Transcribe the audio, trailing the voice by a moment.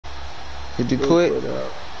Did you quit?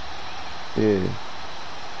 Yeah.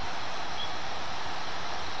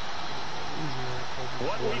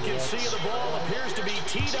 What we can see of the ball appears to be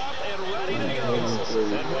teed up and ready to go. And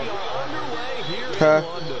we are underway here in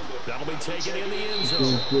London. That'll be taken in the end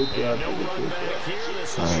zone. And no run back here.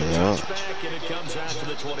 This will be a touchback, and it comes out to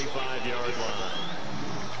the 25-yard line.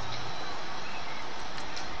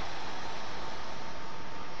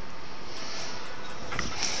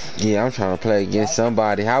 Yeah, I'm trying to play against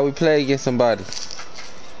somebody. How we play against somebody?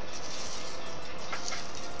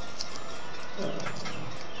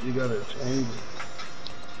 You gotta change it.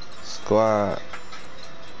 Squad.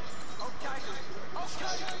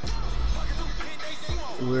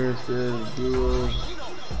 Where it says duo,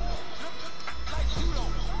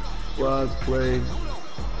 squads play,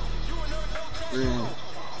 friends.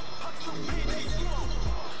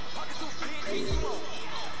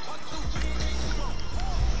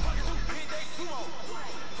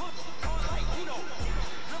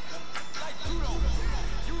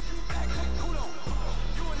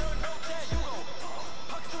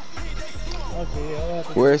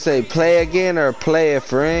 Where it say play again or play a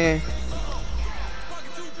friend?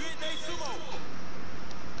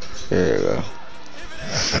 There you go.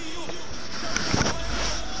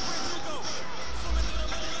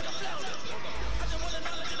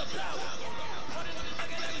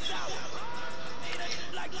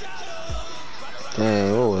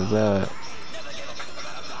 Dang, what was that?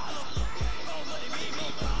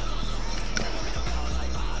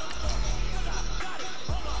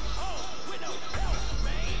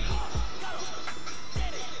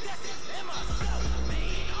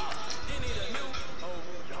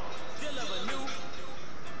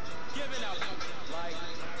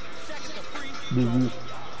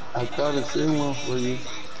 I thought it said one for you.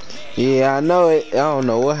 Yeah, I know it. I don't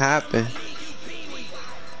know what happened.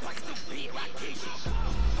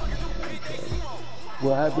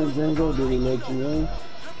 What happened, Django? Did it let you in?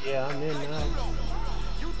 Yeah, I'm in now.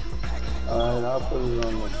 Alright, I'll put it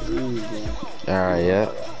on the 3 then. Alright,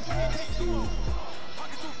 yeah.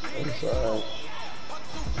 It's alright.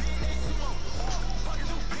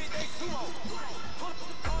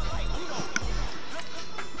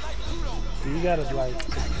 You gotta like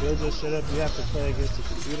to build your shit up. You have to play against the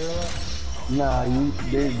computer a lot. Nah,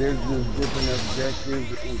 there's just different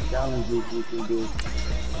objectives and challenges you can do.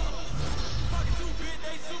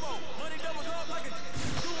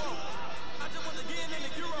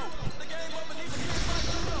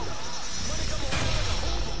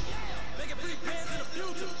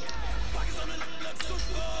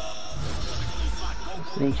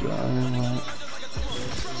 Thank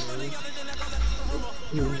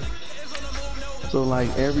you. So like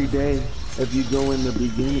every day, if you go in the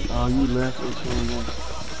beginning, oh, you left or something.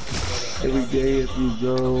 Every day, if you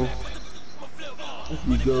go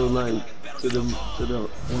like to the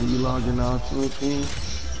when you logging out to a team,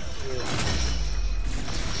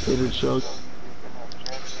 it'll show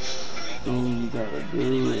things you gotta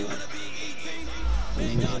do.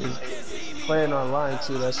 Playing online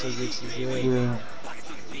too, that shit gets you good. Yeah.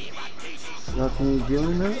 Nothing you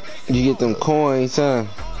doing that? You get them coins, huh?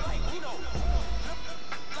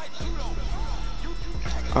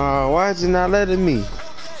 Why is it not letting me?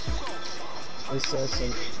 It says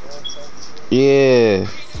some. Yeah.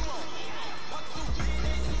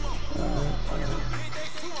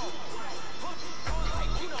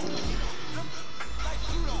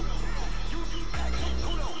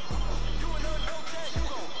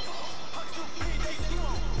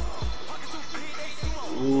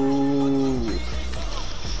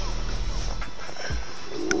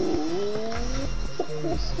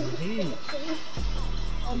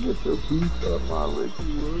 I'll get the beef up my Ricky,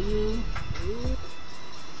 will you?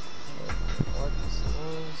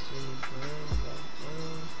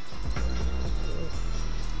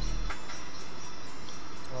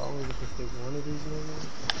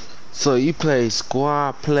 So you play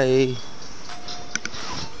squad play.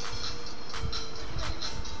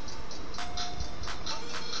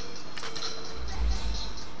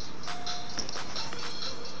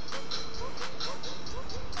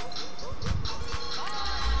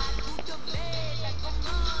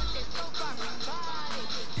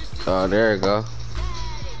 Oh, there you go.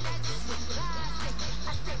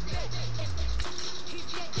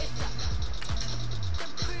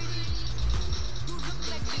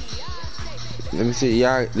 Let me see,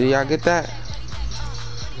 y'all. Do y'all get that? Yeah,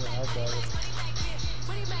 I got it.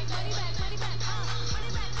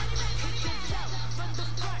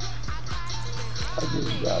 I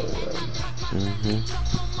just got it right now.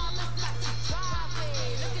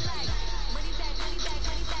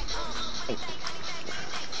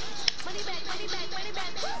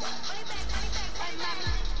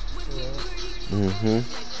 Mm-hmm.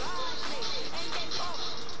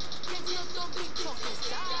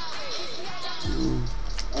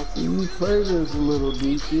 I see you play this a little,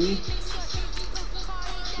 DC.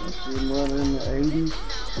 I see him running in the 80s.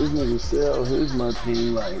 This nigga sell his money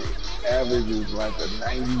like averages like a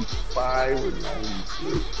 95 or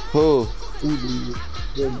 96. Who?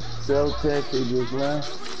 The cell tech they just left.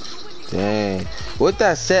 Dang. What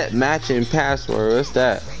that set matching password? What's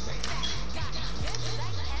that?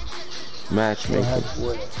 Matchmaking.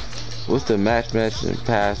 What's the matchmaking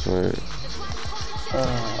password? I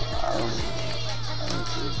don't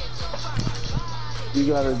see. You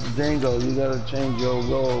gotta Django. You gotta change your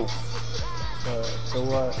role. So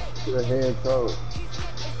what? To the head coach.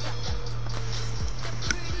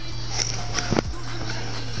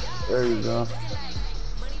 There you go.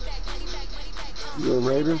 You a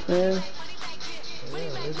Raiders fan? Yeah,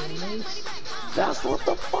 Raiders. That's what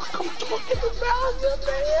the fuck I'm talking about,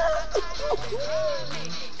 man.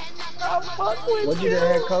 I fuck with What you. did the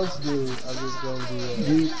head coach do? I'm just gonna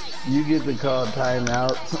do You get to call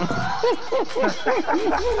timeout.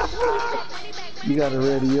 You gotta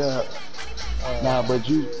ready up. Nah, but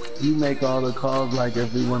you make all the calls like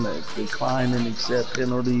if we want to decline and accept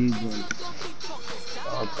penalties and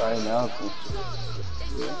all timeouts and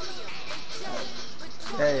shit. Yeah.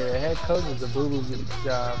 Hey, the head coach is a boo-boo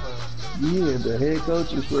job. Yeah, the head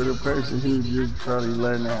coach is for the person who's just probably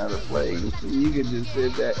learning how to play. You can just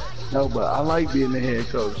sit back. No, but I like being the head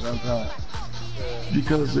coach sometimes.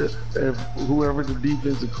 Because if whoever the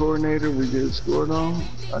defensive coordinator we get scored on,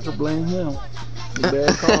 I could blame him. The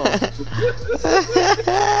bad call.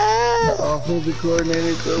 The offensive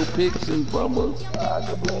coordinator throw picks and fumbles, I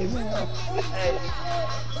could blame him.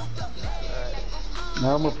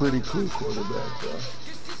 Now I'm a pretty cool quarterback, though.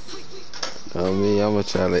 Oh, me, I'm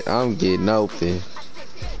getting open.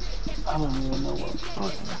 I don't even know what I'm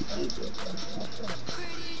talking about.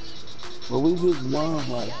 But we just won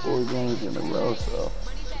like 4 games in a row, so.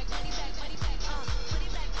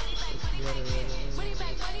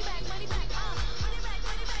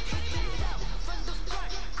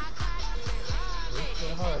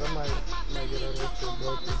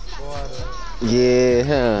 Yeah,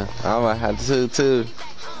 huh? I might have to too.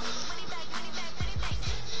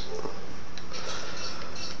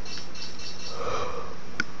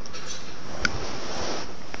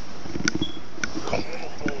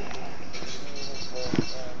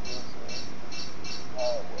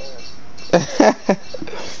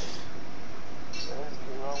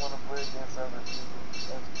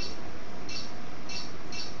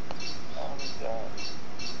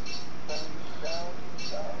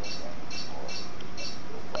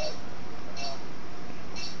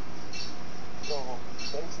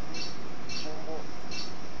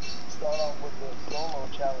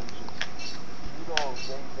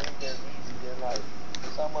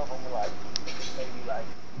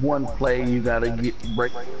 One play you gotta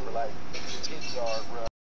break for like 10-yard run.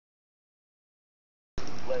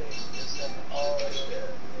 Play.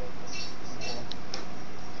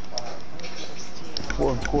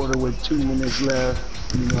 Fourth quarter with 2 minutes left,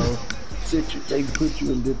 you know, they put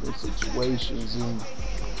you in different situations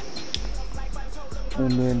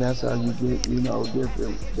and then that's how you get, you know,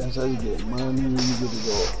 that's how you get money. You get to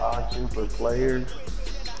go auction for players.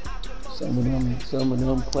 Some of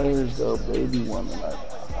them players though, they be wanting like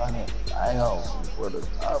 100,000 for the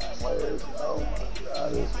top players. Oh my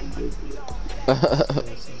God, it's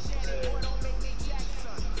ridiculous.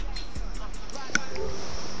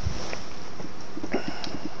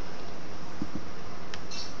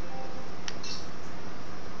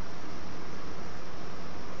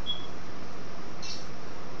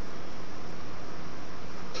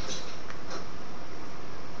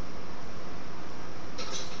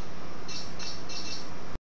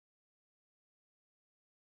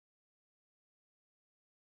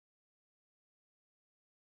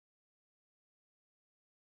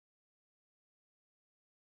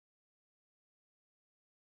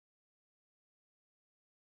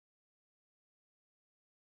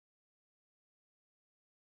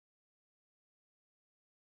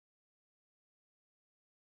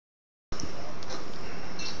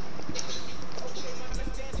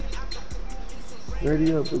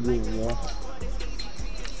 Ready up again, y'all.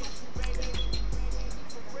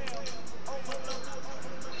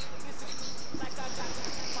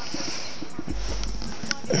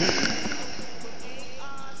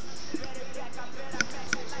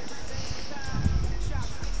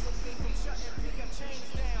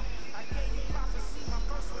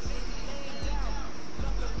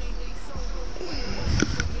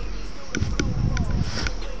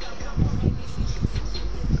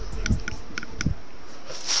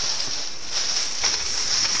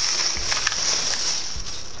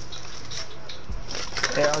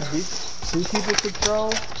 y'all two people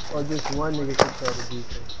control, or just one nigga control the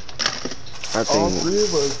defense? I All think. three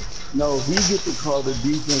of us, no, he get to call the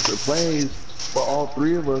defensive plays, but all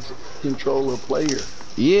three of us control a player.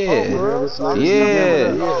 Oh, Yeah. for real? Whatever So I'm player just you gonna be able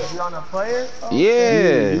Yeah. to, want, yeah. be on a player? Oh, okay.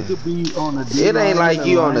 Yeah, Yeah. you could be on a D It ain't line, like a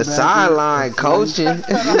you on the linebacker, a sideline safety. coaching.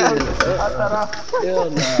 I thought I, Hell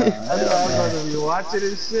nah, I thought hell I was nah. gonna be watching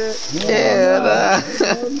this shit. Hell Yeah, nah, nah.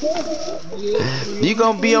 hell nah. Nigga, You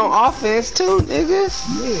gonna be on offense too, nigga.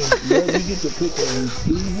 yeah, you get to pick a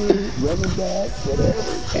receiver, running back,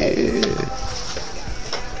 whatever, tight end. Yeah.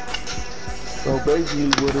 So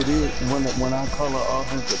basically, what it is when I call an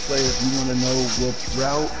offensive play, if you want to know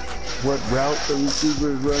what route the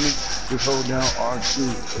receiver is running, just hold down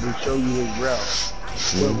R2. It'll show you his route.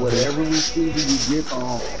 But whatever receiver you get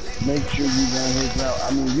on, make sure you run his route.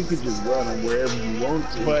 I mean, you could just run him wherever you want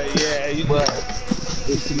to, But yeah, you but just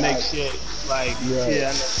it's to make not shit like right. yeah,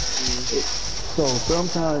 I know what you mean. So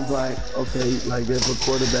sometimes, like, okay, like if a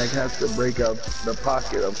quarterback has to break out the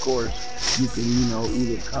pocket, of course, you can,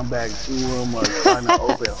 either come back to him or find an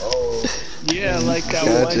open hole, Yeah, and you like can that do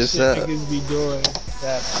Catch one it. us shit up. niggas be doing,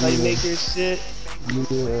 that Yeah, playmaker shit.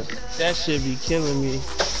 yeah. That shit be killing me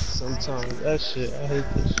sometimes. That shit, I hate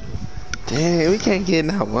this shit. Damn, we can't get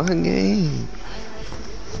not one game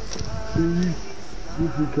See,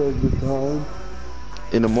 just because the time,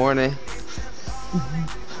 in the morning.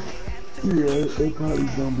 yeah, it probably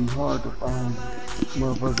gonna be hard to find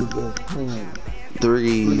motherfuckers that's playing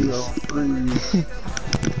Threes. 3-on-3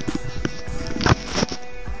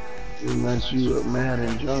 unless you a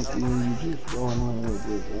Madden junkie and you just going on with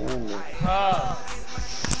this random. Ah,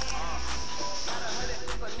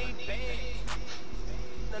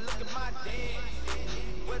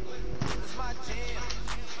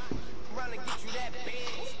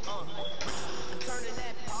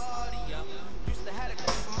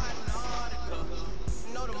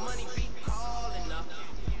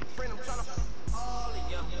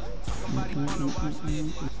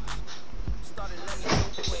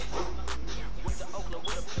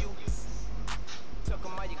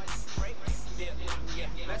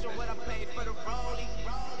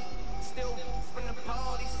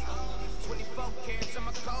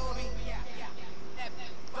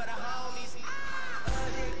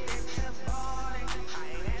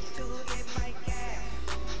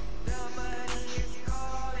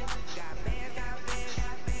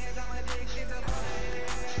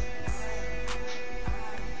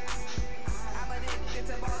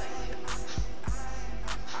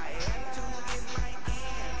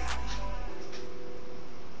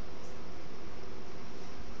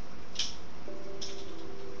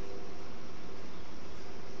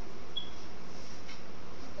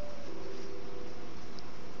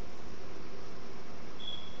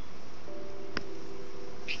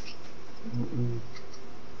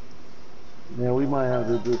 Man, we might have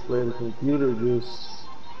to just play the computer.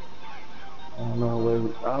 I don't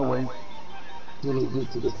know. I'll wait till it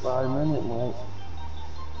gets to the 5 minute mark.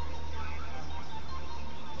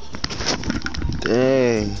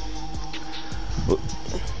 Dang.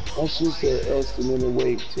 That's just an estimated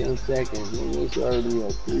wait 10 seconds, and it's already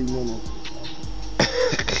at 3 minutes.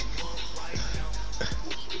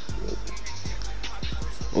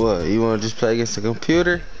 What, you wanna just play against the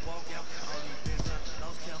computer?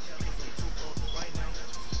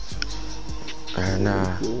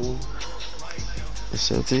 Nah. Cool.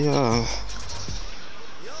 It's up to y'all.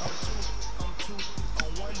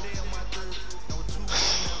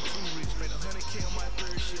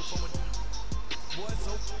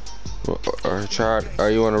 Or try,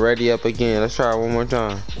 or you wanna ready up again? Let's try it one more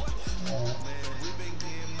time.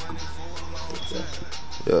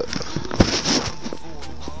 Yeah.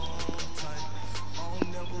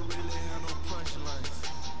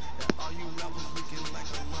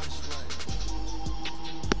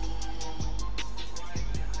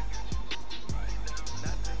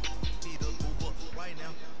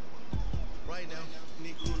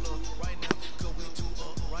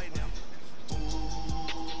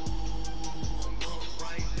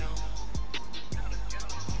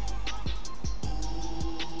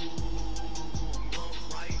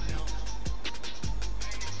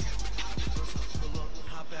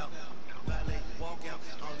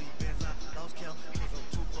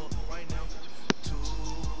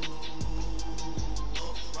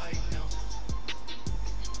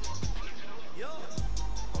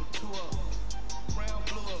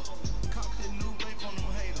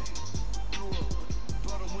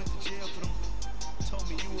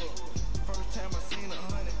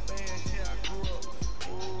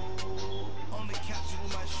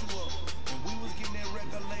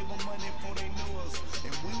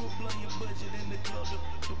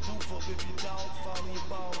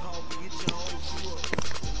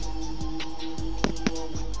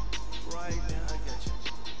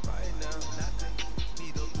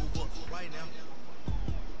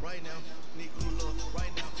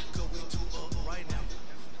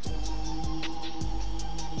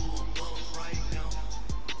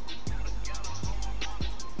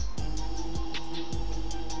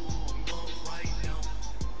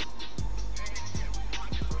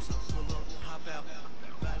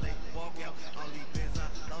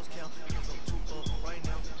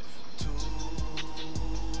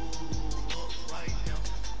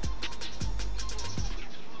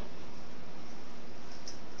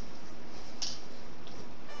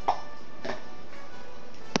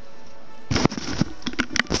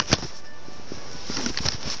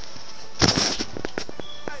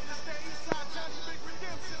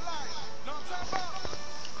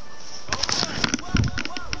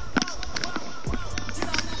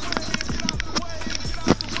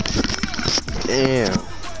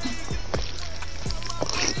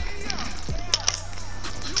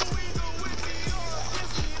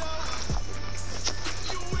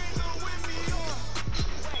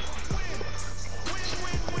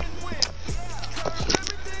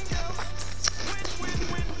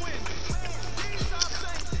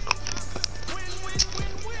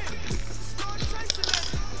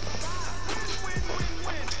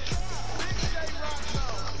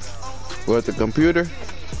 With the computer?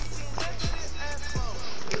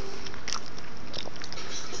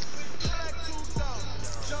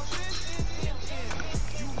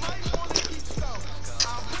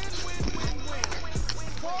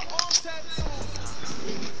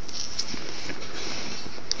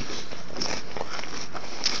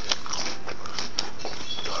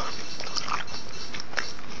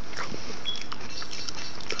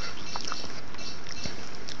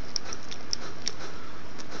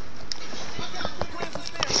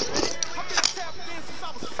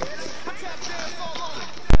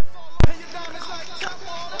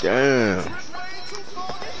 Damn.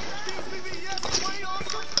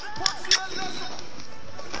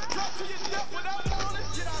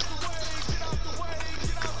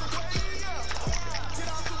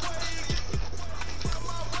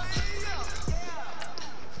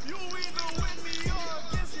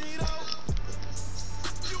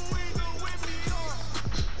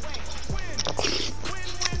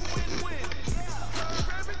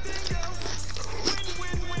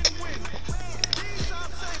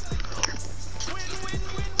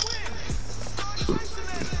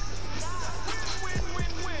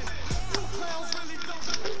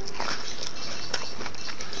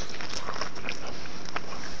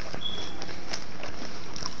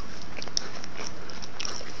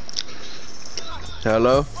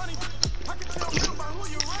 Hello?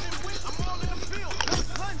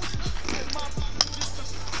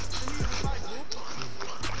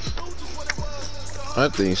 I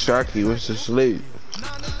think Sharky was asleep.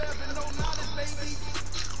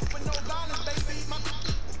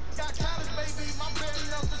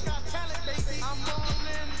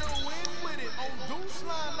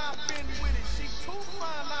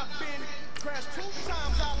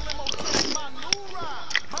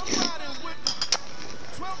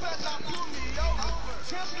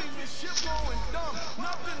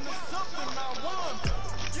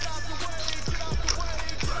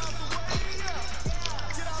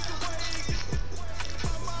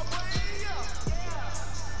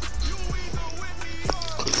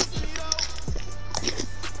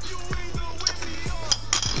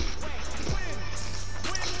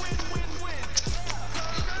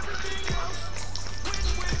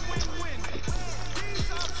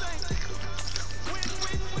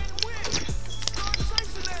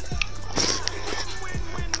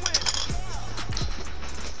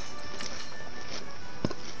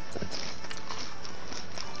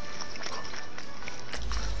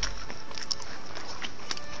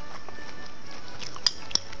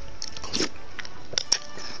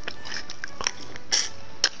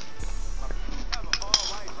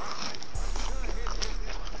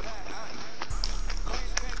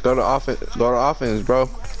 Go to offense. Go to offense, bro.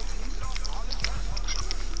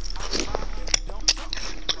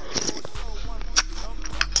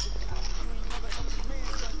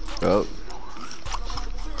 Oh.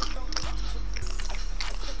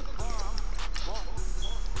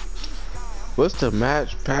 What's the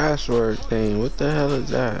match password thing? What the hell is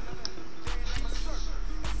that?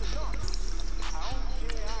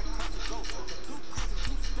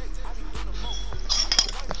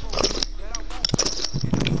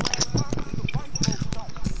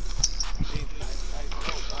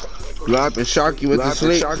 Lop and Sharky with the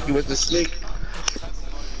sleep. Sharky with the sleep.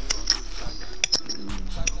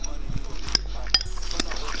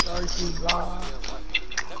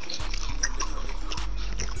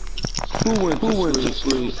 Who went to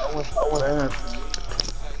sleep? I want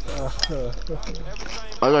to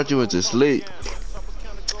I thought you went to sleep.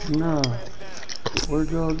 Nah.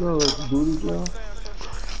 Where'd y'all go? Let's booty y'all?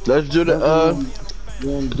 Let's do the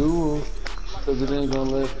Then duel, cause it ain't gonna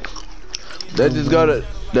let. Let's just go to.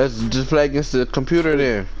 Let's just play against the computer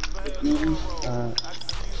there. I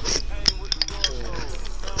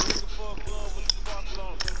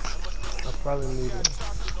probably need a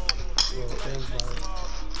little invite.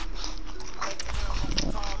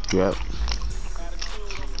 Yep.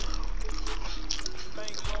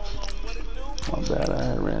 My bad, I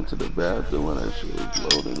had ran to the bathroom when that shit was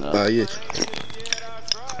loading up. Yeah.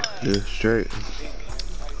 Yeah, straight.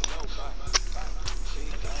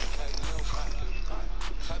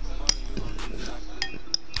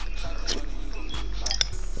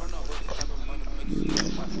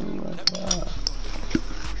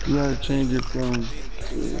 You gotta change it from.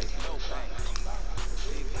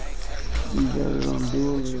 You got it on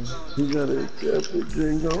dual. You gotta accept it,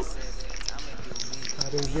 Jingo. I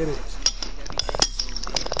didn't get it.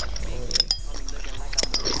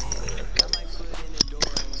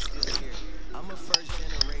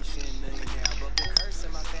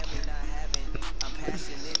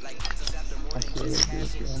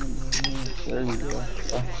 There you go.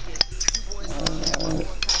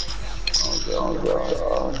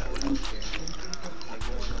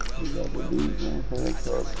 man. Credit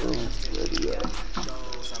card, boom, ready up.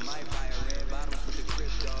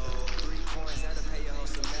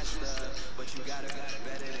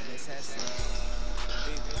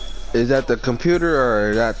 Is that the computer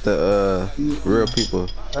or is that the real people?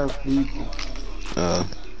 That's people.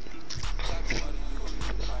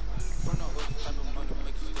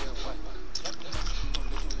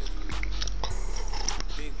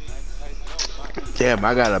 Damn,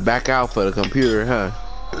 I gotta back out for the computer, huh?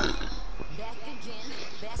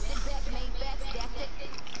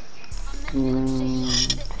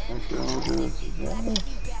 That's all good.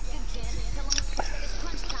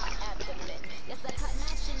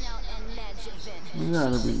 We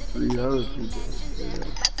gotta be 3 other people. Yeah.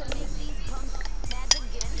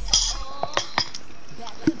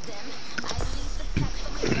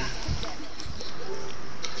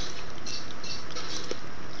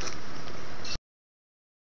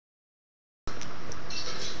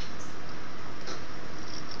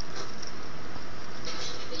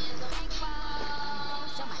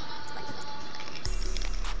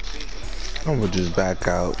 I'm gonna just back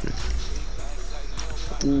out.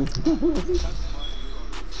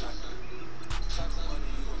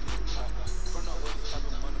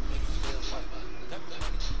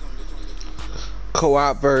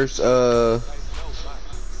 Co-op verse, Look,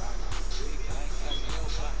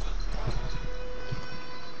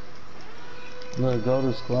 go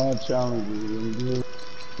to squad challenges and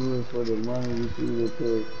do it for the money you see the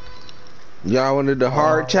pick. y'all wanted the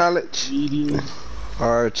hard challenge? Medium.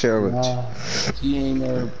 Hard challenge. Nah, she ain't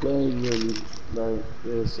never played really like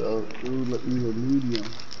this, so do either medium.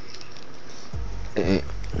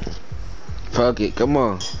 Fuck it, come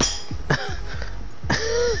on.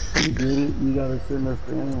 You did it, you gotta send us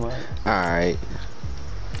the invite. Alright.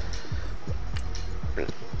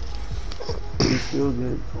 You still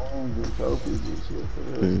get coins and trophies and shit for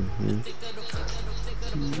this.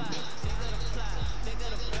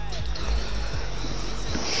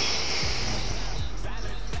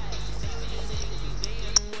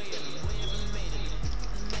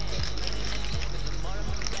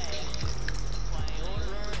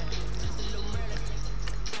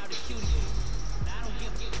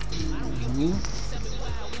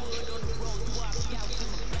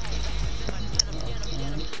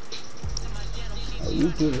 Oh, you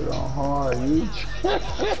put it on hard, you.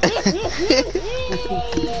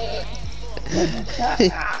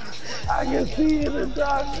 I can see it in the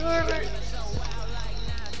dark.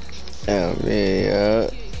 Oh man,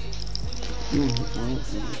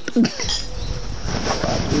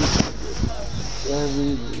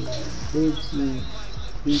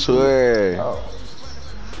 swear. Oh,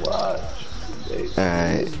 watch.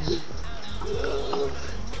 Alright.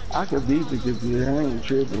 I could beat the computer, I ain't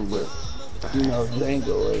tripping, but you know,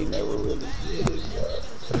 Django ain't never really did it.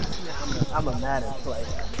 I'm a Madden player.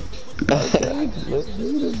 Okay, let's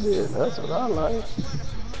do this then. That's what I like.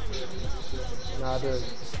 Nah, the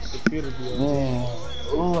computer deal. Man,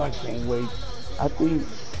 oh, I can't wait. I think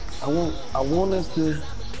I want us to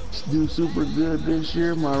do super good this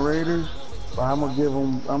year, my Raiders. But I'm gonna give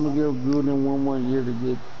Gruden one more year to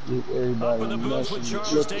get everybody. Up in the booth with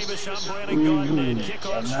Charles Davis, I'm Brandon Gaudman.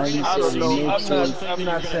 Kickoff screen. I don't know. I'm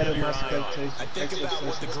not setting my expectations. I think about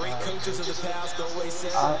what the great coaches of the past always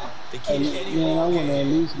say. The key to any man, I ball want to at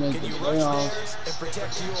game. least make Can the you rush playoffs. theirs and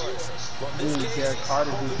protect yours? Well, in this case, Derek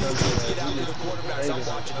Carter both of defense these teams is get after the quarterbacks. I'm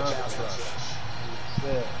watching the pass rush.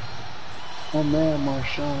 Yeah. Oh man,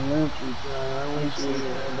 Marshawn Lynch retired. I wish he would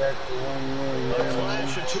have back to 1 year. A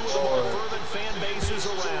clash of two of the more fervent fan bases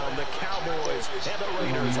around. The Cowboys and the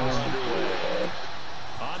Raiders are underway.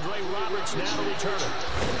 Andre Roberts now the returner.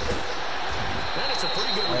 And it's a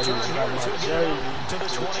pretty good return here as he'll get it out to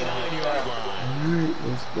the 29-yard line. Alright,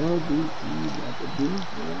 let's go, DC. Got the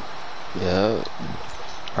defense. Yeah.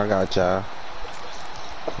 I got y'all.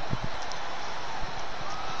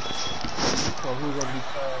 So who's gonna be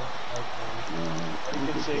called?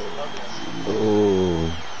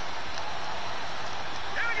 Ooh.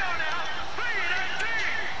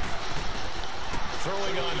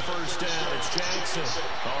 Throwing on first down, it's Jackson.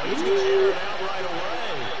 Oh, he's going to air it out right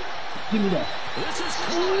away. Give me that. This is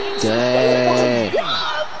caught. Dang. A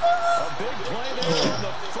big play there on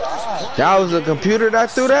the first play. That was the computer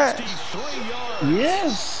that threw that? 63 yards.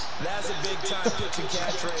 Yes. That's a big time pitch and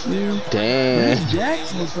catch right there. Damn. Chris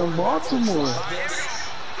Jackson from Baltimore.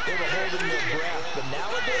 They were holding their breath, but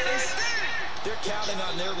nowadays they're counting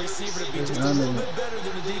on their receiver to be just a little bit better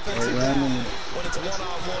than the defensive guy when it's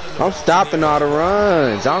one-on-one. I'm stopping all the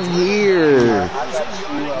runs. I'm here.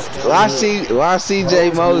 Why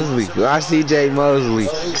CJ Mosley? Why CJ Mosley?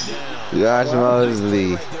 Watch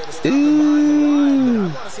Mosley. Ooh. I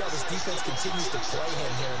want to see how this defense can continues to play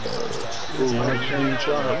him here in the first half. Ooh, watch Shane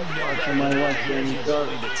Sharp. Watch somebody watch Shane Sharp.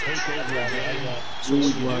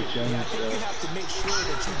 Please watch Shane I think you Sharp. have to make sure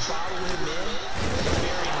that you bottle him in at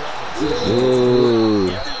varying levels. Ooh.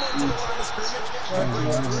 Every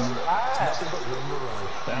once in a while in the scrimmage, nothing but room to run.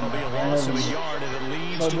 That'll be a loss of a yard, and it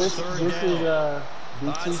leads So to this third is down.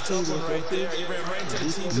 It's a tough one right there. He ran right into the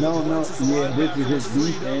team. No, yeah, this is his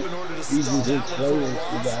defense. These are his players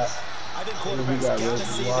he got. I think He quarterbacks got got to Reggie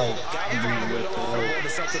see White. that. Got to He find a way to did overload Reggie to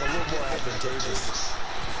something a little more advantageous.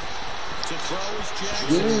 To throw is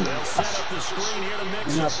Jackson. They'll set up the screen here to mix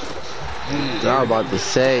it. I was about to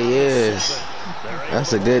say, yes.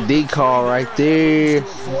 That's a good D call right there.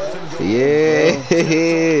 Yeah.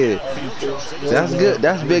 That's good.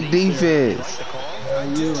 That's big defense. I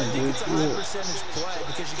do. I think it's a high percentage play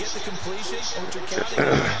because you get the completion. What you're counting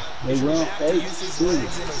on They is run Matt to use fakes his too.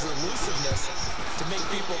 legs and his elusiveness to make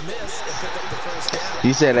people miss and pick up the first down.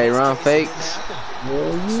 You said they run fakes?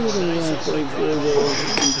 Well, you didn't run so good.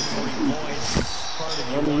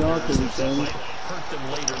 I mean, y'all can be funny.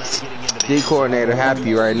 D coordinator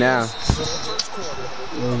happy right now.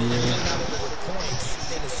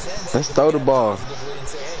 Let's throw the ball.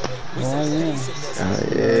 Yeah.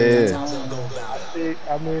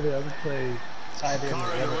 I made it. I'm playing tight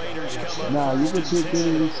end. Nah, you can pick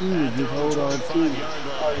any receiver. Just hold on to it.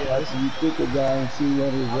 After you pick a guy and see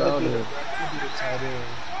what his route is. Tight end.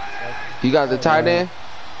 You got the tight end?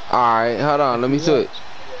 Alright, hold on. Let me switch.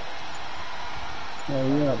 Oh,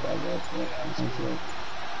 yeah, I got that.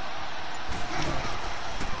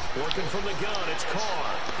 Working from the gun, it's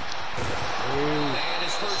Carr. And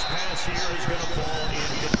his first pass here is going to fall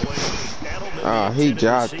incomplete. Oh, he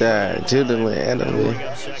dropped that. Gentleman,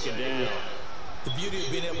 Edelman. Second down. The beauty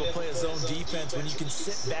of being able to play a zone defense when you can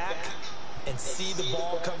sit back and see the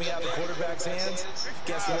ball coming out of the quarterback's hands,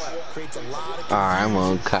 guess what? Creates a lot of Alright, I'm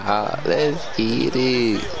on call. Let's get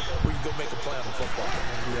it. where you go make a play on the football.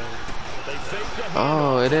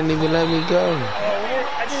 Oh, it didn't even let me go.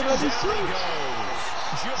 I didn't know this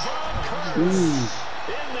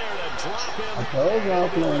I told y'all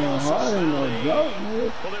playing on hard and no joke,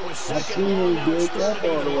 man. I seen him get up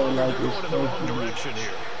all the way like it's supposed to be.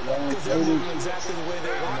 Because they're moving exactly the way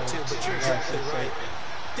they want to, but you're exactly right.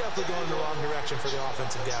 Definitely going in the wrong direction for the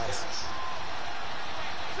offensive guys.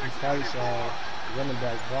 You probably saw running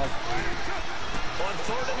back block. On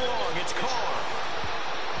third and long, it's Carr.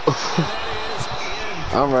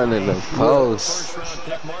 I'm running the post. First round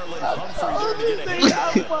pick Marlon Humphrey there to get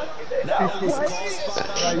ahead.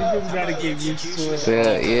 You just gotta get used to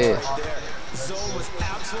it. Yeah. Zone was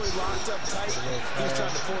absolutely locked up tight. He was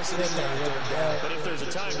trying to force it in there. But if there's a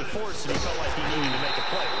time to force it, he felt like he needed to make a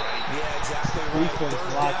play, right? Yeah, exactly right. Defense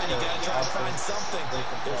Third locked down, you up. gotta try to find something.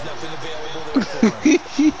 There's nothing available there for him.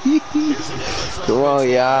 Come on,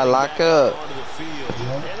 y'all. Lock up. Onto the field.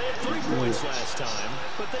 And they had 3 points last time,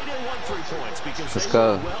 but they didn't want 3 points because Let's they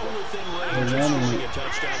go. were well within range of scoring a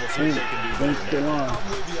touchdown. We'll see if they can do better Still now. on.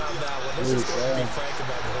 I'm with you on that one. Let's just go and be frank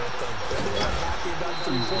about the whole thing. They're not happy about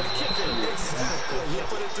the 3-point kicker. Exactly. You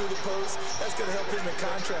put it through the post. That's going to help him in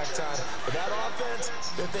contract time. But that offense,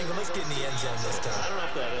 they're thinking, let's get in the end zone this time. I don't know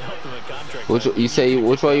if that helped him in contract. Which you say?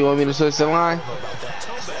 Which way you want me to switch the line?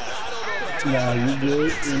 Nah, you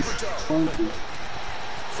good. Throwing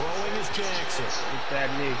is Jackson. It's that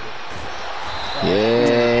nigga.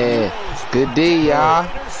 Yeah. Good D, y'all.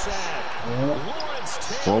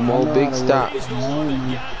 One more big stop. He's the one that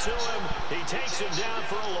got to him. He takes him down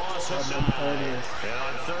for a loss of 9. And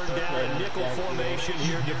on third down, nickel formation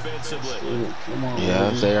here defensively. Yeah,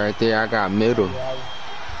 I say right there, I got middle. I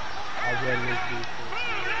read this defense.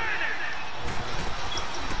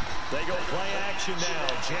 They go play action now.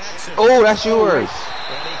 Jackson. Oh, that's yours.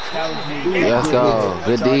 That was me. Let's go.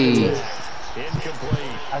 Good D.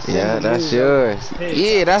 Incomplete. Yeah, that's yours.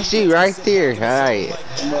 Yeah, that's you right there. All right.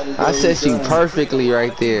 I set you perfectly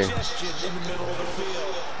right there. In the middle of the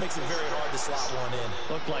field makes it very hard to slot one in.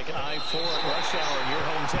 Looked like I-4 at rush hour in your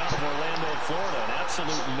hometown of Orlando, Florida. An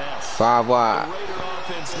absolute mess. 5 wide. Raider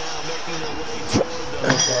offense now making their way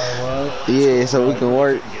toward the Yeah, so we can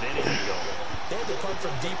work. get any deal. They had to punt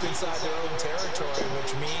from deep inside their own territory,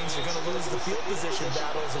 which means you're going to lose the field position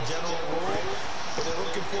battle as a general rule. What they're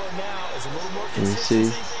looking for now is a little more Let me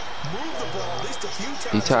see. consistency. Move the ball at least a few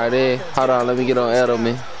times. He tied in. Hold on, let me get on Edelman.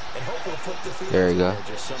 And hopefully flip the field. There you go.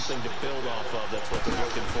 Just something to build off of. That's what they're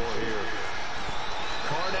looking for here.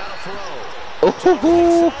 Carr down a throw.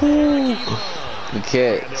 Good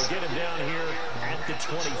catch. And they'll get him down here at the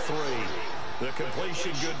 23. The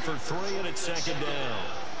completion good for 3, and it's second down.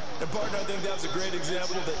 And partner, I think that's a great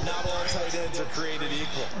example that not all tight ends are created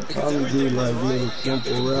equal. Probably do like little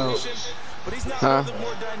simple routes. but he's not Huh? one of the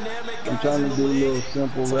more dynamic guys. I'm trying to do little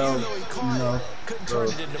simple so routes, even though he you caught know. it, couldn't turn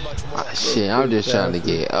it into much more. Shit, I'm just trying to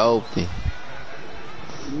get open.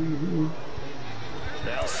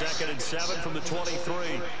 Now 2nd and 7 from the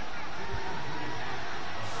 23.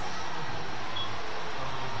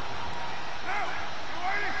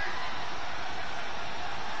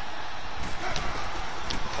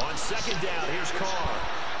 On 2nd down, here's Carr.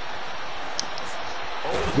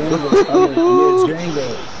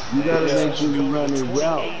 Django, you gotta make sure you run his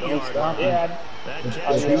route. Don't stop him. Yeah,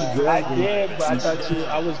 I did, but I thought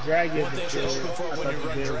I was dragging One the thing to field. look for when you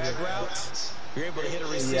run drag routes, you're able to hit a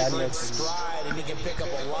receiver in stride, and he can pick up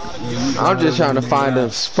a lot of yards. I'm just trying to find them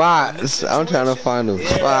spots. I'm trying to find them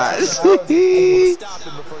spots. Stop him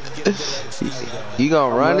before you get a good head of steam going. You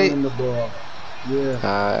gonna run it? The ball.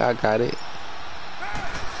 Yeah. I got it.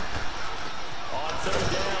 On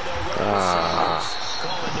 3rd down,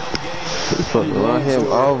 they'll run Run him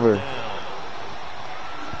over. They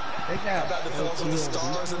got About the fellas with the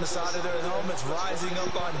stars on the side of their helmets rising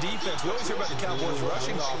up on defense. We always hear about the Cowboys'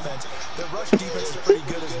 rushing offense. Their rush defense is pretty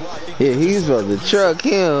good as well. I think Yeah, he's about to truck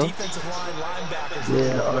him. defensive line linebackers.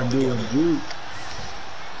 Yeah, are doing good.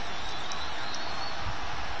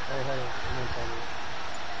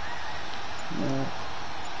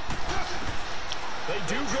 They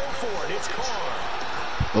do go for it. It's Carr.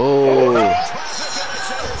 Oh,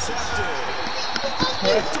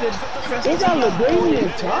 They got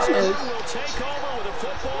LaDainian Thomas. Will take over with a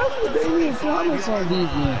football at the LaDainian Thomas on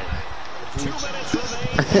defense. 2 minutes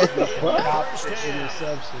remaining.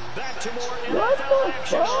 interception. Back to more What NFL the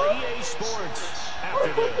action fuck? on EA Sports What after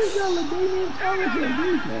the fuck this. they got LaDainian Thomas on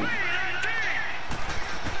defense?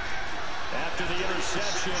 After the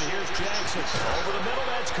interception, here's Jackson. Over the middle,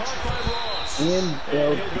 that's caught by Ross.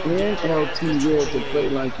 NLT Red to play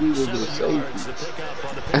like he was a The safety. pickup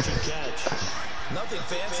on the pitch and catch. Nothing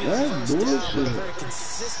fancy That's on first down, but a bullshit. very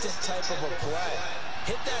consistent type of a play.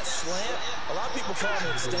 Hit that slant. A lot of people call it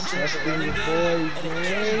an extension of the running game, and it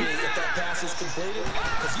can be if that pass is completed.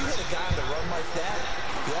 Because you hit a guy on the run like that,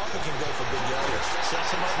 you often can go for big yardage.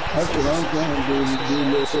 Sets him up That's nicely. what I'm trying to do.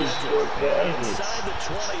 Do little short passes. Inside the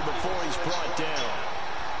 20 before he's brought down.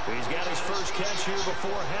 He's got his first catch here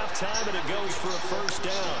before halftime, and it goes for a first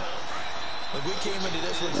down. Like we came into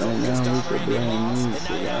this one Right now, we could blame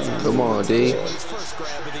me. come on, D. his first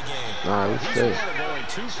grab of the game. Nah, we He's straight. one of only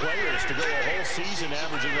 2 players to go a whole season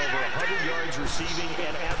averaging over 100 yards receiving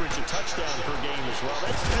and average a touchdown per game as well.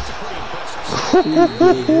 That's a pretty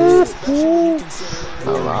impressive stat.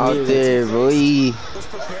 I'm out there, boy.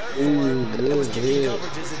 Was prepared for it, and was giving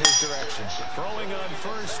coverages in his direction. Throwing on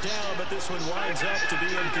first down, but this one winds up to be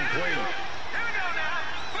incomplete.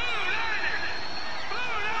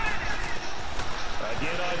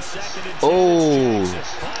 Again on 2nd and 10. Oh.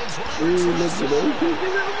 Jackson finds one. Ooh, look at that.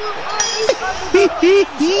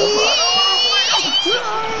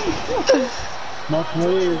 My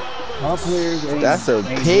players ain't. That's a ain't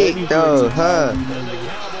pick, ready for though, these huh?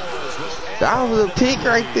 guys. That was a pick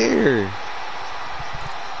right there.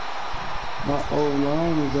 My old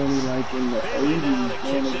line is only like in the 80s,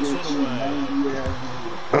 going against you 90 yards.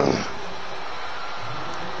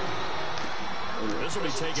 This will be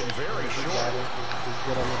taken very short.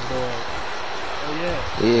 Get on the board. Oh,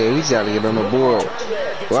 yeah. Yeah, we just gotta get on the board.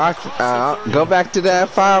 Well, go back to that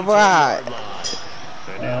 5 wide.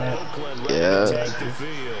 And now Oakland ready Yeah. to take the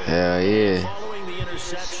field. Hell yeah. Following the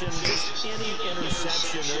interception, just any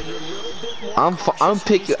interception, they're a little bit more I'm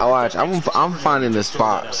picking. Oh, watch. I'm finding the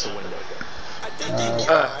spots.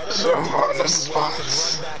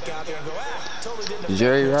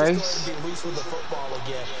 Jerry Rice.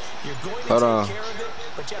 Hold on.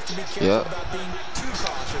 But you have to be careful Yep. about being too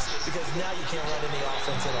cautious because now you can't run any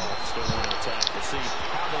offense at all. Still want to attack to see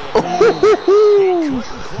how they couldn't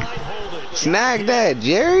quite hold it. Snag that,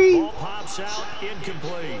 Jerry. Ball pops out,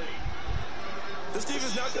 incomplete. This team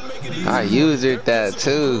is not going to make it easy. I used it that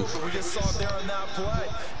too. We just saw it there on that play.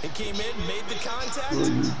 It came in, made the contact. Well,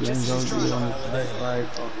 you Just Django, as trying you to on hold the it track in. right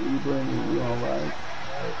on Ebron, you on right.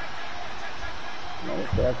 Matter of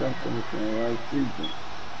fact, I'm finishing right frequent.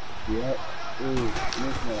 Yep. Ooh,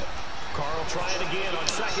 mismatch. Carl trying again on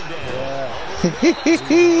 2nd down.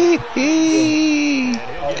 You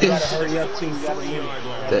gotta hurry up, too. You gotta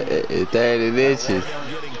move. 30 inches.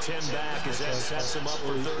 Getting 10 back as that sets him up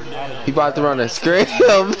for 3rd down. He about to run a scram. I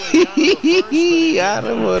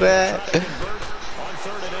don't know that. On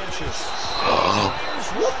 3rd and inches. Fires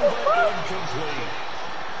one, but incomplete.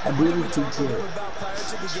 I didn't think so. About prior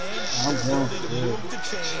to the game, I'm his going ability to for it. move the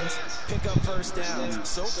chains, pick up first downs.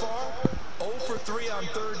 So far, 0 for 3 on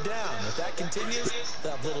third down. If that continues,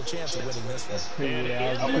 they'll have little chance of winning this one. And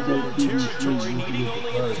in your territory, needing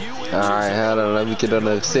only a few inches. All right, hold on. Let me get on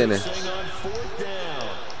the center. On fourth down.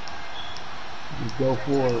 Just go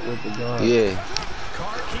forward with the guard. Yeah.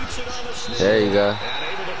 Carr keeps it on the snap. There you go. And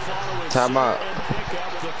able to follow his Time out. and pick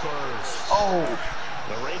up the first. Oh.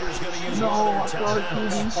 The Raiders going to use No, one I of their thought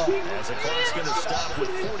timeouts as the clock's going to stop with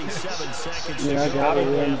 47 seconds Yeah, I to go got it,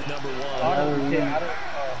 in man. half number one. Yeah,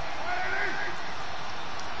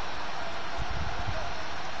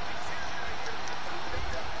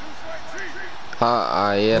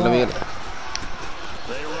 let me.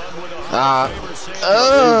 They run with a favor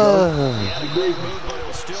but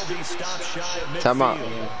it'll still be stopped shy of midfield. Time out.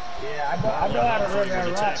 Yeah, I know how to run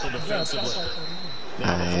that Tackle route. defensively.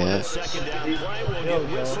 Now, before the second down play, we'll get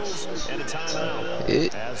whistles and a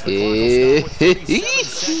timeout. As the clock will stop with 37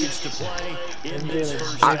 seconds to play in this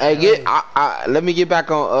first Let me get back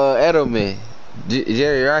on Edelman.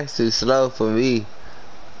 Jerry Rice too slow for me.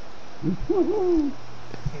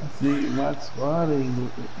 See, my squad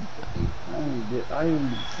ain't. I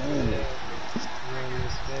ain't saying it.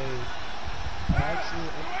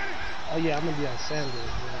 Oh yeah, I'm gonna be on Sanders.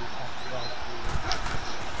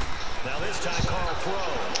 Now this time, Carl Pro.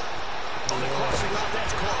 On the crossing route,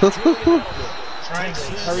 that's Carl. Hurry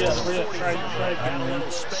up. Got a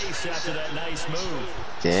little space after that nice move.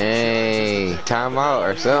 Dang, timeout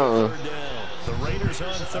or something. The Raiders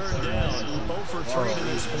on third down. 0 for 3 to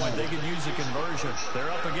this point. They could use a conversion.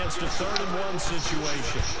 They're up against a 3rd-and-1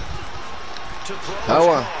 situation. To throw.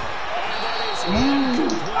 Oh,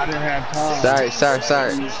 I didn't have time.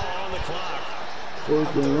 sorry. On the clock.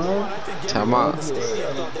 Fourth and one. Time out. They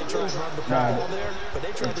tried to run the ball there, but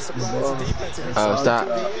they tried to surprise the defense. And Oh, stop.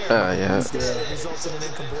 Yeah. instead, it results in an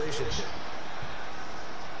incompletion.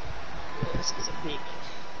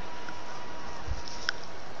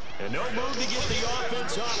 And no move to get the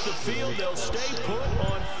offense off the field. They'll stay put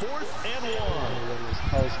on 4th and 1.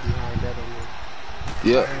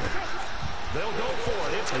 Yep. They'll go for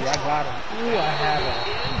it. It's I got him. Ooh, I had him.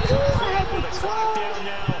 with the clock down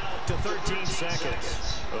now to 13 seconds.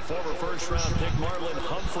 A former first-round pick, Marlon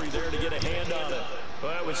Humphrey, there to get a hand on it.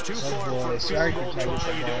 Well, it was too far for a field goal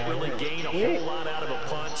try. You don't really gain a whole lot out of a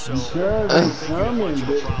punt, so Because it's coming,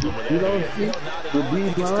 but you don't see the D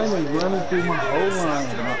line is running through my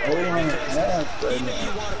O-line. My O-line is fast right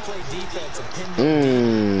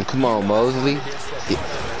now. Come on, Mosley.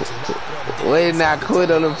 Wait, not quit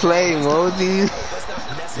on the play, Mosley.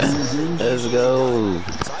 Let's go.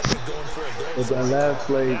 But that last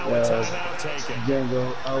play, Django,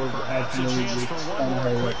 I was actually just trying to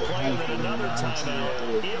hurry up the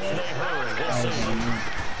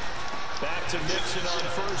back to Nixon on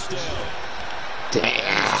first down.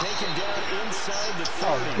 Damn. Taken down inside the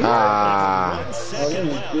 30. Ah. 1 second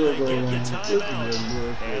left. They get the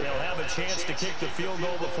timeout. And they'll have a chance to kick the field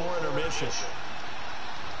goal before intermission.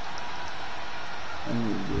 I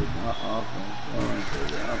need to get my offense going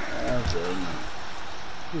because I'm ass right now.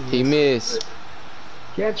 He missed.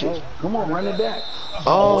 Catch it. Come on, run it back.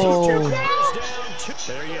 Oh.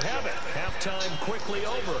 There you have it. Halftime quickly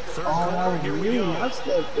over. Third quarter, here we go. I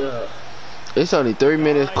stepped up. It's only 3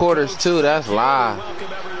 minutes quarters too. That's live.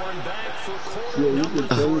 Welcome everyone back for quarter Yeah, you number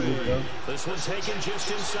can save 3. it, though. This one taken just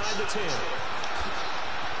inside the 10.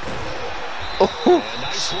 Oh. And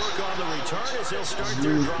nice work on the return as they'll start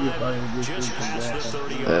their drive just past the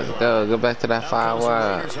 30-yard line. Go back to that 5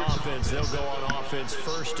 wide. Offense. They'll go on offense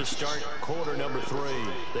first to start quarter number 3.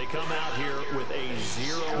 They come out here with a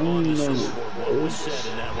 0 on the scoreboard. What was said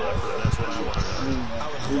in that record? That's what I want to know. I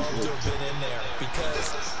would love to have been in there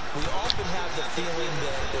because we often have the feeling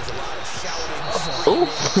that there's a lot of shouting,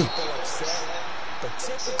 screaming, people upset. But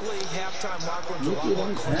typically, halftime locker rooms are a lot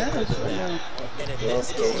more clinical than that. And in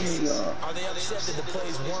this case, are they upset that the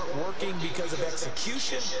plays weren't working because of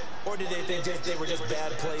execution, or did they think they were just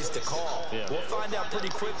bad plays to call? Yeah. We'll find out pretty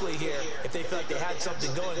quickly here if they feel like they had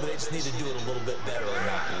something going, but they just need to do it a little bit better or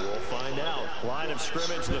not. We'll find out. Line of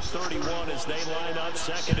scrimmage, the 31 as they line up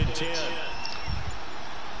 2nd and 10.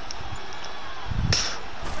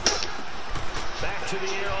 Back to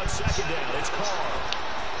the air on 2nd down. It's Carr.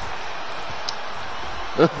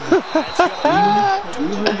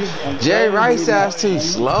 Jerry Rice is too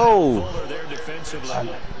slow.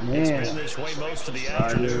 It's been this way most of the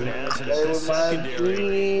afternoon, as it is the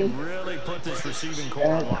secondary. Really put this receiving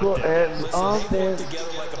core on lockdown. They work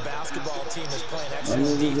together like a basketball team that's playing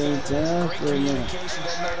excellent defense. Great communication,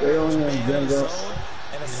 doesn't matter where in the zone,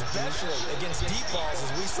 and especially against deep balls,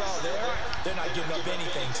 as we saw there, they're not giving up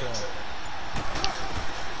anything to them.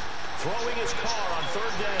 Throwing his car on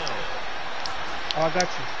 3rd down. Oh, I got you.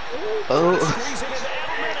 Oh,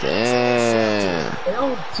 damn.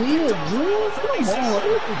 LT again? Come on,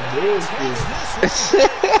 this is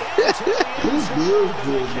bullshit. This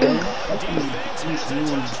bullshit, man. I can't keep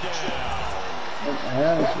doing an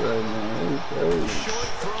ass right now. It's crazy.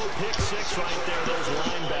 Short throw, pick six right there. Those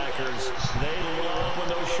linebackers, they love when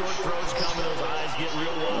those short throws come and those eyes get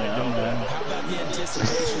real wide, don't they? How about the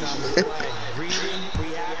anticipation on the play? Reading,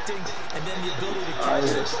 reacting, and then the ability to catch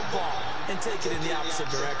the football and take it in the opposite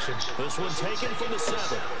direction. This one taken from the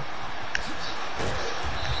 7.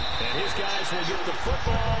 And his guys will get the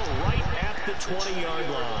football right at the 20-yard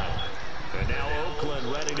line. And now Oakland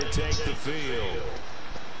ready to take the field.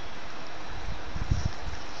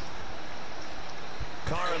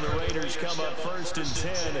 Carr and the Raiders come up 1st and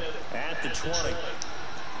 10 at the 20.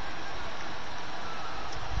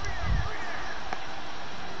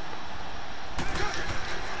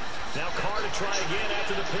 Now Carr to try again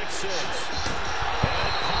after the pick 6. And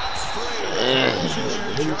it pops free.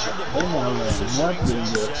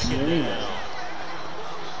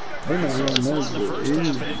 The first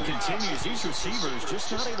half, and it continues. These receivers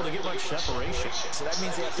just not able to get much separation. So that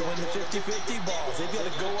means they have to win the 50-50 balls. They've got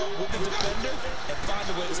to go up with the defender and find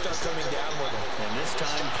a way to start coming down with them. And this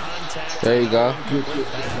time, contact. There you go.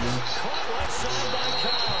 Caught left side by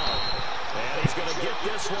Carr. And he's going to get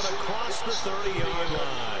this one across the 30-yard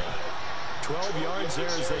line. 12 yards there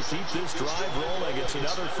as they keep this drive rolling. It's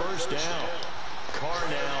another first down. Carr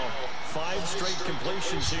now 5 straight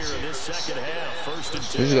completions here in this second half. 1st and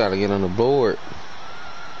 10. He's got to get on the board.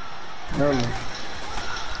 To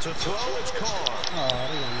throw, it's Carr.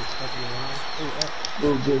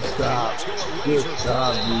 Oh, good stop. Good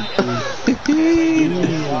stop, BT.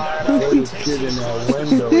 Sit in that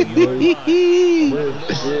window, boy.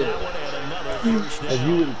 Good shit. If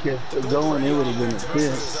you would have kept it going, it would have been a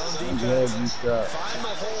pick. I'm glad you stopped.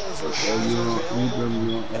 You don't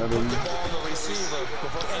have any.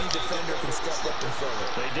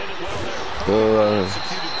 They did it well there.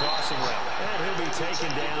 Executed crossing route. And he'll be taken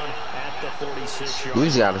down at the 46-yard line.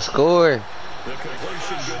 He's got to score. The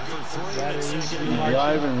completion good for 3.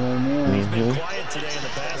 Driving right now. He's been quiet today in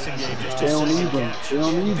the passing game. Just They don't need them. They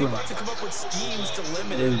don't need They them. like to come up with schemes to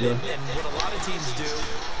limit it, and what a lot of teams do,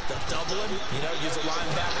 they'll double him, use a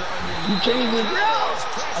linebacker underneath. You changed his route.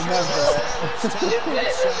 I got that. You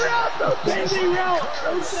changed his route. Don't change his route.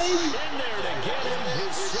 Don't change it. In there to get him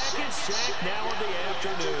his second sack now of the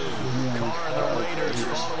afternoon. Carr and the Raiders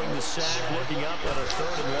following the sack, looking up at a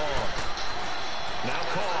 3rd and long. Now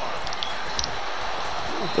Carr.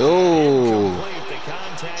 Oh. The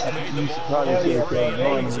contact made the You should probably ball. take that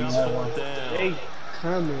going in that one. They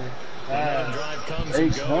coming. Drive comes They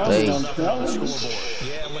and goes. coming, I'm Nothing on the telling you. scoreboard.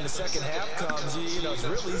 Yeah, and when the second half comes, it's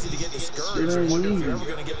real easy to get discouraged. It I ain't wonder if easy. you're ever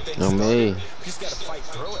going to get things No, started. me. You just got to fight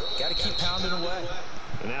through it. Got to keep pounding away.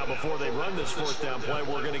 And now before they run this 4th down play,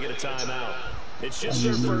 we're going to get a timeout. It's just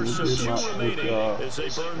their first, so 2 remaining as they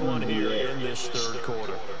burn one here in this 3rd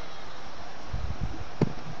quarter.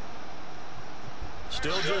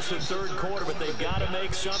 Still just the 3rd quarter, but they've got to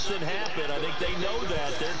make something happen. I think they know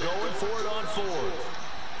that. They're going for it on 4th.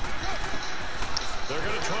 They're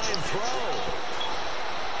going to try and throw.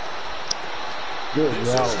 Good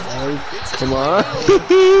route, boy. Come on.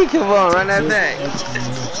 Come on, run that back.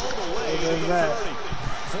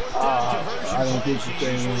 I don't think the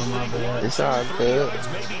same one, my bad. It's all good.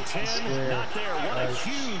 Maybe 10, not there. What a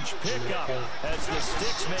huge pickup as the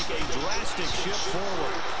Sticks make a drastic shift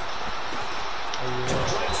forward.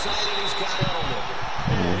 Right side, and he's got Elman.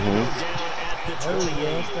 And down at the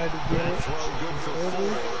 28. That throw good for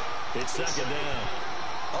 4. It's 2nd down.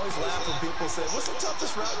 I always laugh when people say, what's the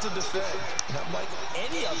toughest route to defend? And I'm like,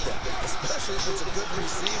 any of them, especially if it's a good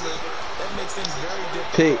receiver, that makes things very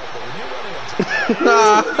difficult. Pick. But when you're running a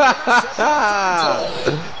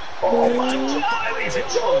Oh my God, he's in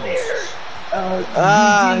here.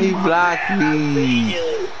 He blocked me.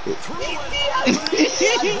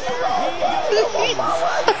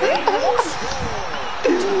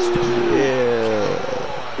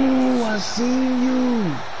 Yeah. Ooh, I see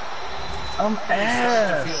you. I'm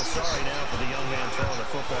ass. Feel sorry now for the young man throwing the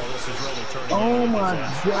football. This is really turning Oh into a my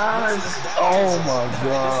disaster. God. Oh my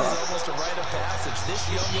God. almost a rite of passage. This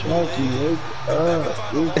young Smokey,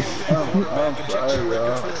 I'm sorry,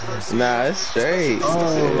 y'all. Nah, it's straight.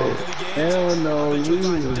 Oh, hell no. You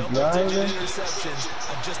was driving. interceptions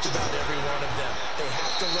on just about every one of them. They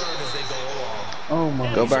have to learn as they go along. Oh my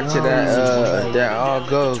God. Go back to that all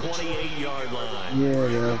go. 28-yard line. Yeah,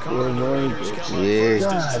 that's what it was. Yeah.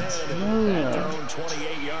 God Their damn. own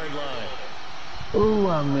 28-yard line. Oh,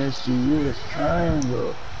 I missed you. You was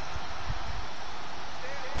triangle.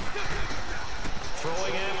 Throw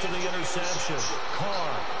Throwing after the interception.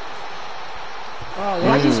 Carr. Oh,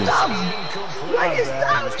 why you stop? Why you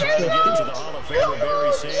stop? Trying to get it to the Hall of Famer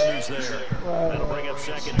Barry Sanders there. That'll bring up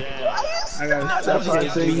second down. I gotta stop. I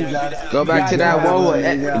say you got. Go back to that one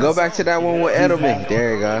with. Go back to that one with Edelman.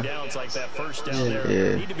 There you go. Downs like that first down there.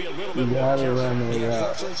 Yeah. Need to be a little bit You more gotta careful. run it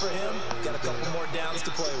out. Fortunately for him, got a couple more downs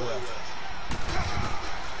to play with.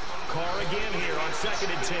 Carr again here on 2nd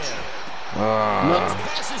and 10.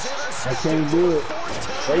 Pass is I intercepted. can't do it.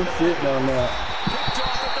 They sitting on that. Picked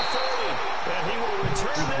off at the 40. And he will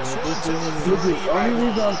return this one to the Look, the only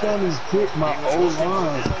reason I'm throwing this hit my old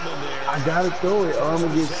line. I gotta throw it or I'm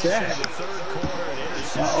gonna get sacked.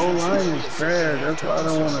 My old line is trash. That's why I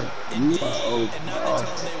don't want to use my old And not line.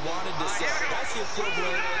 until they wanted to sack. That's the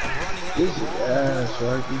equivalent of running out This of is the ass,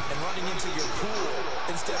 Sharky. and running into your pool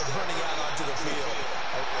instead of running out onto the field.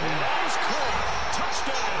 Nice call.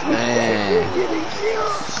 Touchdown. Man.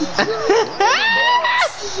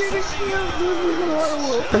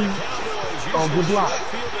 Oh, good block.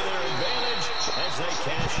 Field to their advantage as they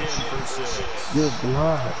cash in for 6. Good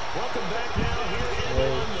block. Welcome back now here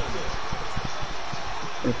in London.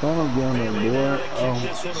 If I don't get on the board, oh,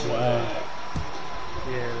 wow.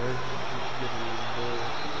 Yeah,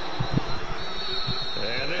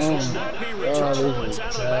 And this will not be returnable. It's out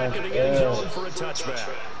of the back of the end zone for a touchback.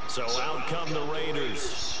 So out come the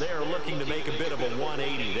Raiders. They are looking to make a bit of a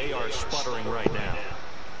 180. They are sputtering right now.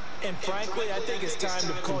 And frankly, I think it's time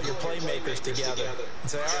to call your playmakers together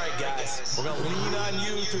and say, all right, guys, we're going to lean on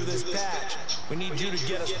you through this patch. We need you to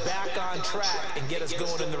get us back on track and get us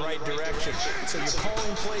going in the right direction. So you're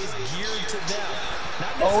calling plays geared to them.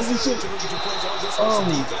 Not necessarily to look at your plays, this was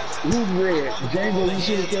defense. Who's red? James, you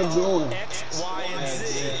should have kept going. X, Y, and Z,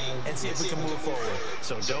 and see if we can move forward.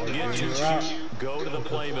 So don't get too cute. Go to the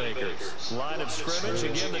playmakers. Line of scrimmage,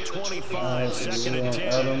 again the 25, 2nd and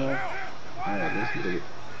 10. I don't know. Yeah, this is it.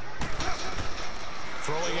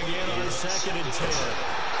 Throwing again on 2nd and 10.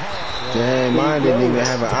 Carr. Dang, mine didn't even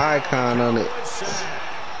have an icon on it.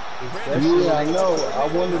 Yeah, I know. I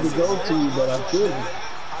wanted to go to you, but I couldn't.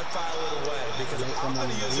 I file it away because I'm going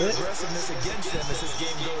to use the aggressiveness against them as this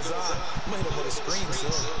game goes on. I'm going to hit them with a screen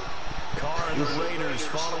soon. Carr and the Raiders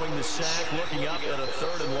following the sack, looking up at a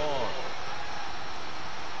 3rd and long.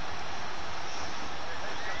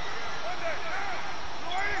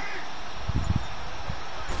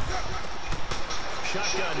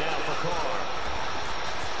 Shotgun now for Carr.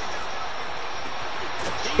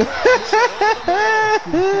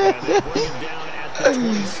 And they bring him down at the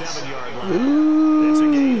 27-yard line. It's a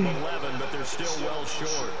gain of 11, but they're still well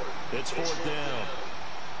short. It's 4th down.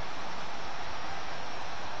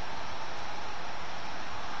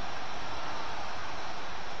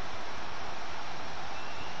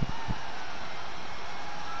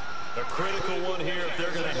 A critical one here if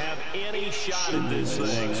they're going to have any shot at this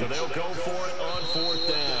thing. So they'll go for it on 4th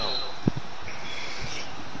down.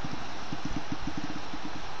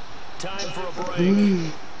 Time for a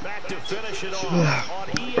break. Back to finish it off on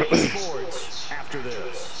EA Sports after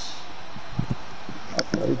this. I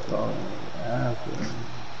play calling after.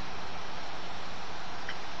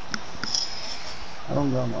 I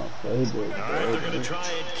don't got my playbook. All right, they're going to try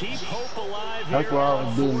and keep hope alive here. That's why I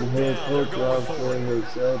was doing the head They're coach. I going was for playing it. with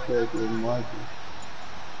Celtic and Mikey.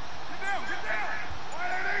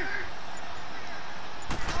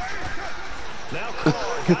 Now Carr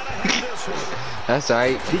got to have this one. That's all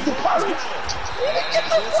right. This is going to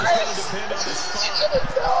depend on the start.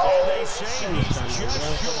 And they say he's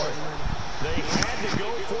just short. They had to go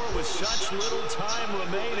for it with such little time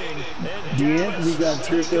remaining. And Deanthony got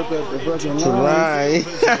tripped up at the fucking line. Right.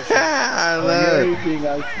 I On love it. everything, I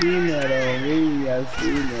seen that on me. I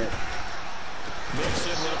seen that.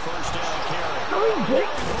 Mixon with a first down carry.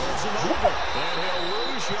 Rolls him over. And he'll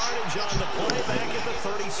lose yardage on the play back at the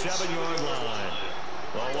 37-yard line.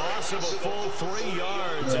 A loss of a full 3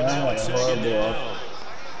 yards, and now it's 2nd down.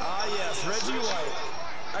 Ah, yes, Reggie White.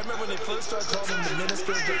 I remember when they first started calling him the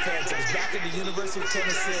Minister of Defense. It was back at the University of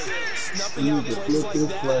Tennessee. Snuffing out plays like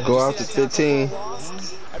that. Go out to 15.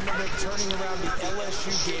 I remember turning around the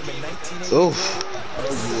LSU game in 1980. Oof.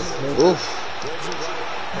 Oof. Reggie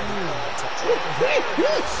White.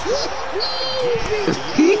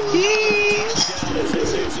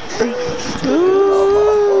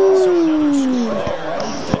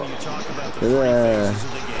 Yeah.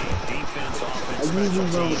 I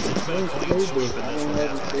usually don't play playbook. I don't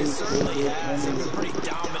have a It certainly has. They've been pretty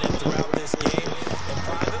dominant throughout this game. And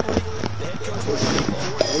privately, the head coach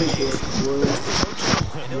will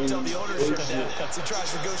and he'll tell the ownership that as he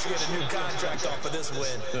tries to negotiate a new contract off of this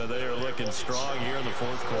win. They are looking strong here in the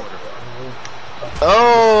 4th quarter.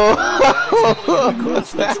 Oh!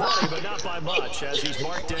 Across the 20, but not by much, as he's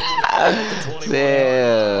marked down at the 21.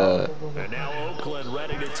 Yeah. And now Oakland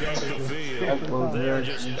ready to take the field. They're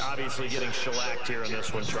just obviously getting shellacked here in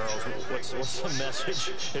this one, Charles. What's the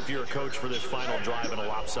message if you're a coach for this final drive in a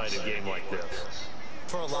lopsided game like this?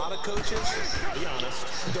 For a lot of coaches, Be honest.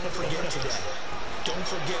 don't forget today. Don't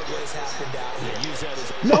forget what has happened out here. Use that as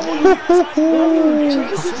a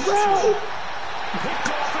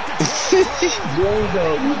Django,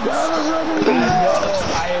 you gotta run it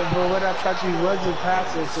out. But when I thought you wasn't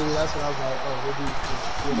passing to me, that's when I was like, oh, what do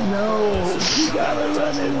you No, you gotta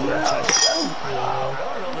run it out. I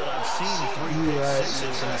don't know that I've seen 3 pick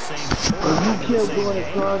sixes in the same If you kept going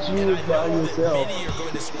across, you was by yourself. Many are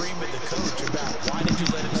going to scream at the coach about why did you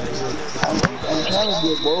let him stay out there? I'm trying to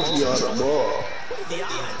get both of y'all the ball. The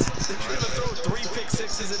odds. They're trying to throw 3 pick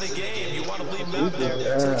sixes in a game. You want to leave them out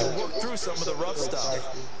there so you can work through some of the rough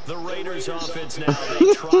stuff. The Raiders offense now,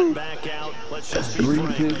 they trot back out. Let's just be 3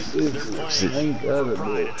 frank. pick They're sixes. playing Ain't that a for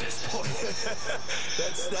pride bit? at this point.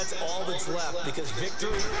 That's all that's left because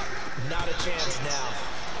victory, not a chance now.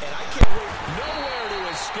 And I can't wait. Nowhere to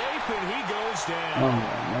escape, and he goes down. Oh,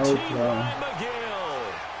 no T. problem. Ryan McGill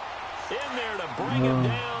in there to bring him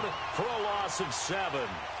down for a loss of 7.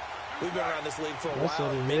 We've been around this league for a That's while.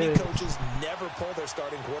 what it Many is. coaches never pull their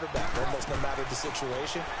starting quarterback, almost no matter the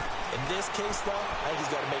situation. In this case, though, I think he's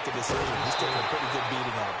got to make a decision. He's taking a pretty good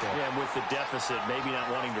beating out there. Yeah, and with the deficit, maybe not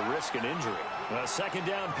wanting to risk an injury. A second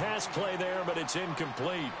down pass play there, but it's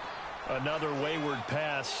incomplete. Another wayward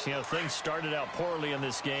pass. You know, things started out poorly in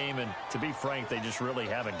this game, and to be frank, they just really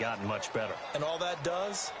haven't gotten much better. And all that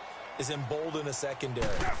does is embolden a secondary.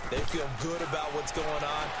 They feel good about what's going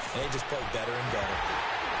on, and they just play better and better.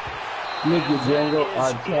 Look at Django,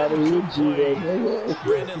 I try to hit you, nigga.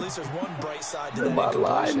 Brandon, at least there's one bright side to that My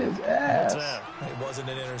line incompletion. is ass. It wasn't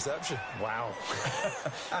an interception. Wow.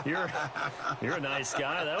 You're a nice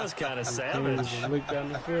guy. That was kind of savage. Look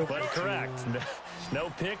down the field. But correct.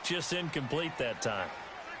 No pick, just incomplete that time.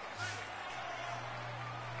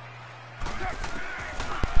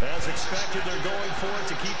 As expected, they're going for it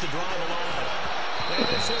to keep the drive alive. And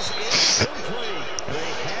this is incomplete. They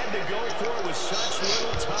had to go for it with such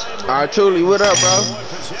little time. All right, Truly, what up, bro?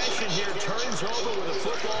 Possession here turns over with the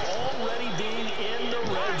football already being in the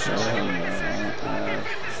red zone.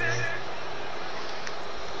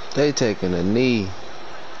 They taking a knee.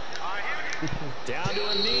 Down to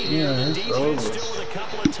a knee here. Yeah, The it's defense over. still with a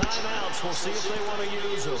couple of timeouts. We'll see if they want to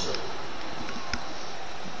use them.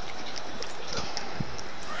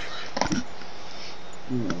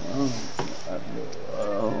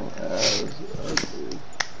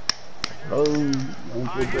 Oh, don't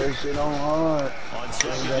put that shit on hard. On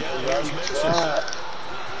second Got down, the here's right Mixon. side.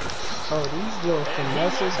 Oh, these little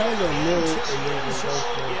finesses. How you gonna mill it and then just go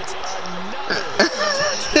for it? It's another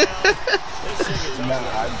touchdown. This thing is Nah,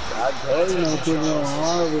 I told you don't put it on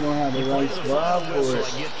hard. We don't have the right spot for so it.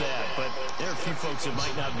 I get that, but there are a few folks that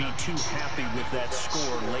might not be too happy with that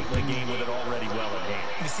score late in the game with it already well at hand.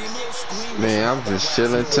 You seem a little squeamish. Man, I'm just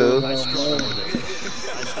chilling too. But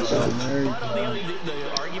on the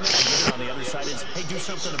argument on the other side is, hey, do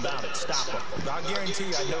something about it. Stop them. I guarantee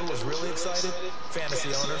you, I know who was really excited. Fantasy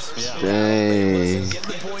owners. Yeah. Dang. Listen, get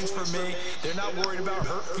the points for me. They're not worried about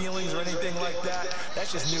hurt feelings or anything like that.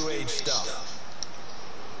 That's just new age stuff.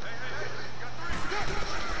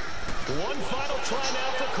 One final try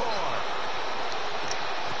now for Carr.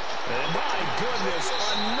 And my goodness,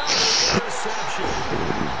 another interception.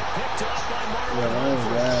 Picked off by Marlon.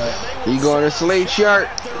 Yeah, You going to sleep, Shark?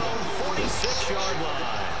 At their own 46-yard line.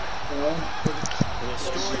 The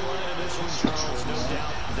storyline of this one, Charles, no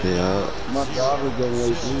doubt. Yeah. My daughter gonna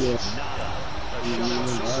wake me up.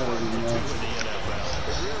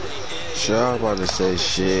 Sure, I'm about to say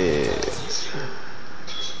shit.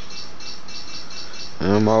 I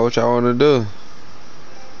don't know what y'all want to do.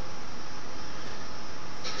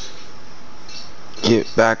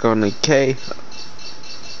 Get back on the K.